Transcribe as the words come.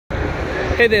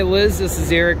Hey there, Liz. This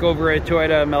is Eric over at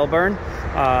Toyota of Melbourne.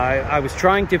 I was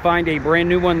trying to find a brand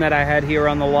new one that I had here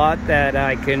on the lot that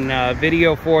I can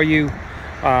video for you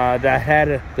that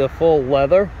had the full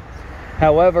leather.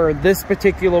 However, this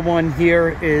particular one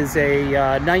here is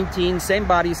a 19, same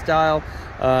body style.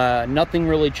 Nothing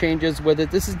really changes with it.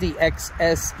 This is the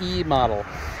XSE model.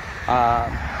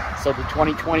 So the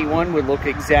 2021 would look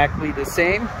exactly the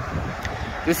same.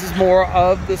 This is more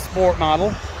of the sport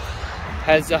model.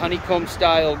 Has a honeycomb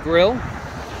style grille.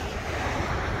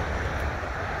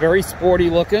 Very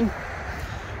sporty looking.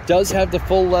 Does have the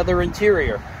full leather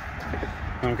interior.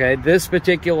 Okay, this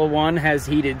particular one has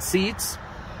heated seats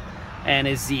and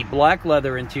is the black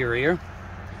leather interior.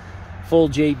 Full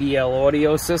JBL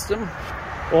audio system.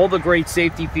 All the great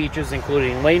safety features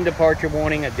including lane departure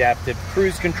warning, adaptive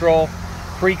cruise control,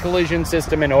 pre-collision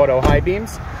system, and auto high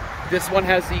beams. This one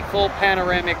has the full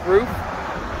panoramic roof.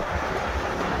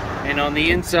 And on the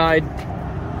inside,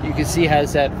 you can see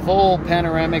has that full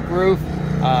panoramic roof.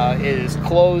 It is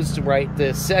closed right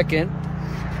this second,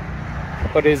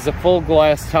 but it is a full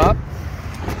glass top.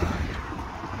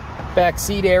 Back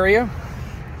seat area,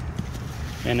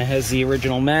 and it has the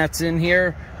original mats in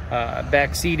here.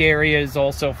 Back seat area is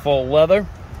also full leather.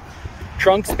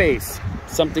 Trunk space,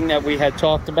 something that we had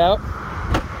talked about.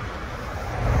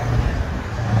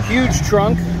 Huge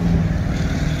trunk.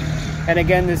 And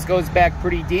again, this goes back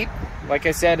pretty deep. Like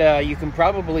I said, you can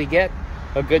probably get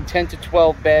a good 10 to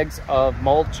 12 bags of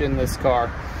mulch in this car.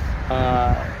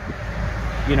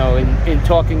 You know, in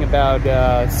talking about,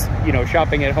 you know,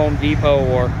 shopping at Home Depot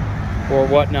or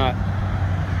whatnot.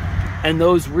 And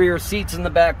those rear seats in the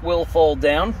back will fold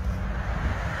down.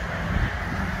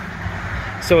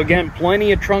 So again,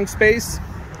 plenty of trunk space.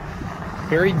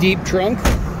 Very deep trunk.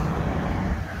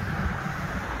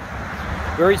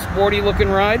 Very sporty looking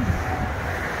ride.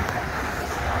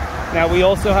 Now we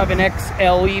also have an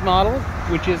XLE model,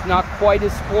 which is not quite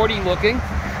as sporty looking,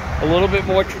 a little bit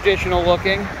more traditional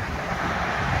looking.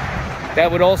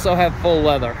 That would also have full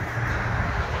leather.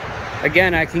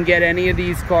 Again, I can get any of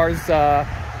these cars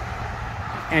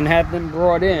and have them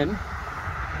brought in,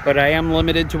 but I am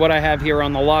limited to what I have here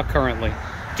on the lot currently.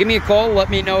 Give me a call, let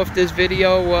me know if this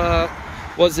video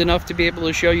was enough to be able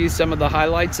to show you some of the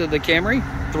highlights of the Camry.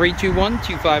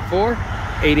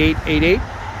 321-254-8888.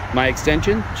 My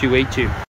extension, 282.